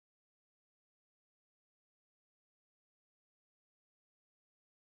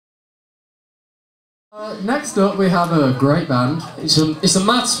Next up we have a great band. It's a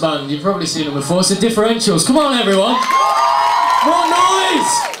maths band, you've probably seen them before. It's the Differentials. Come on everyone! More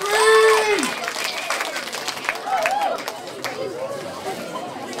noise!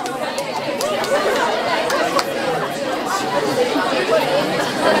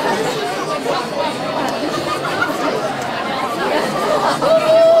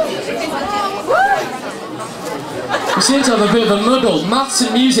 We seem to have a bit of a muddle. Maths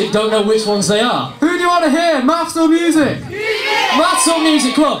and music don't know which ones they are. Who do you want to hear? Maths or music? Music! Maths or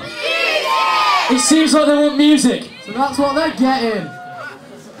music, come on! Music! It seems like they want music. So that's what they're getting.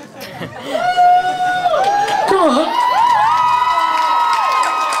 Come on!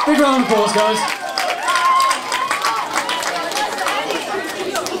 Big round of applause, guys.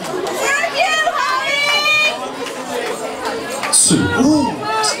 Thank you, Ooh.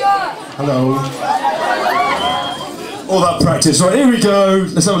 Hello. All that practice. Right, here we go.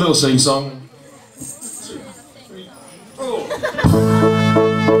 Let's have a little sing-song.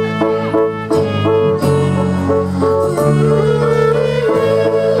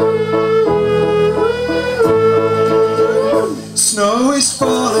 Snow is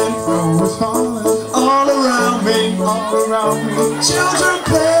falling, all around me, Children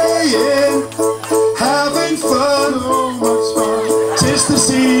playing, having fun, Tis the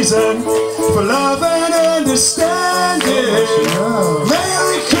season for love and understanding.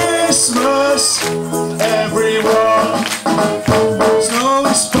 Merry Christmas, everyone. Snow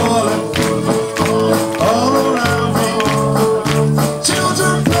is falling all around me.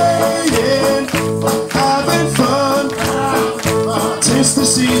 Children playing, having fun. Tis the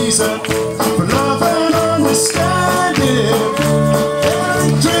season for love and understanding.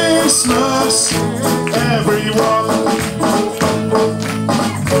 Merry Christmas, everyone.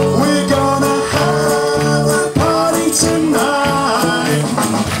 We're gonna have a party tonight.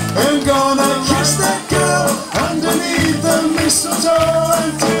 I'm gonna kiss that girl underneath the mistletoe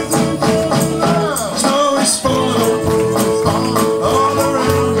and give them love. Snow is falling all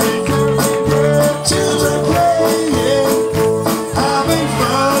around me. Children playing, having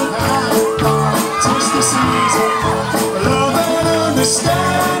fun. Tis the season for love and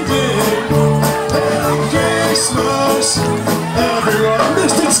understanding. Merry Christmas, everyone.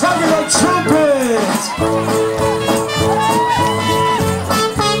 Mr. Caludon trumpet.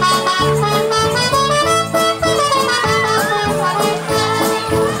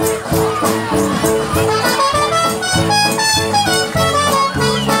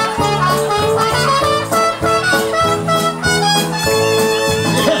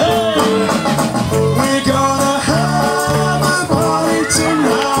 We're gonna have a party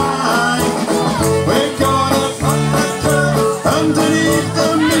tonight. We're gonna find a girl underneath the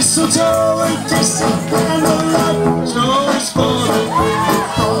mistletoe and kiss the candlelight. Snow is falling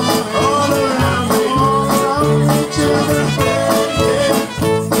all around me. Children playing,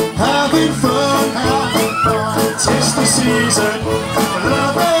 having fun. Tis the season for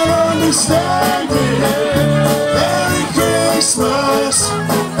love and understanding. Merry Christmas,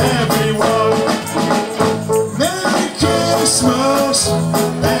 everyone. Merry Christmas,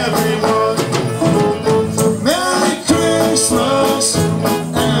 everyone. Merry Christmas,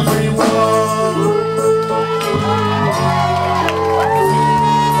 everyone.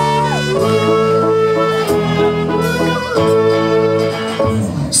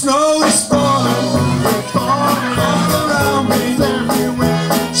 Snow is falling all around me, everywhere.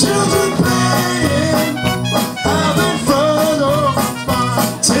 Children playing, having fun, oh fun.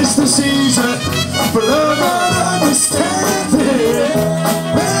 Tis the season for love and understanding.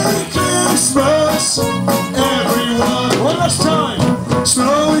 Merry Christmas, everyone. One last time.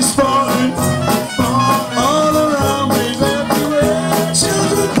 Snow is falling all around me, everywhere.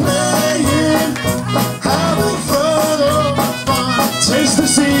 Children playing, having fun, oh fun. Tis the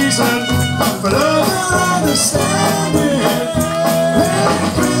season for love and understanding. Merry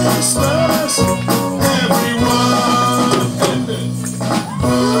Christmas, everyone.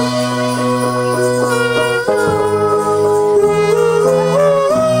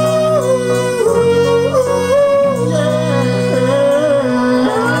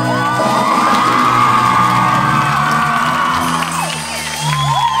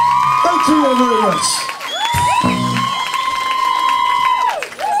 Thank you very much.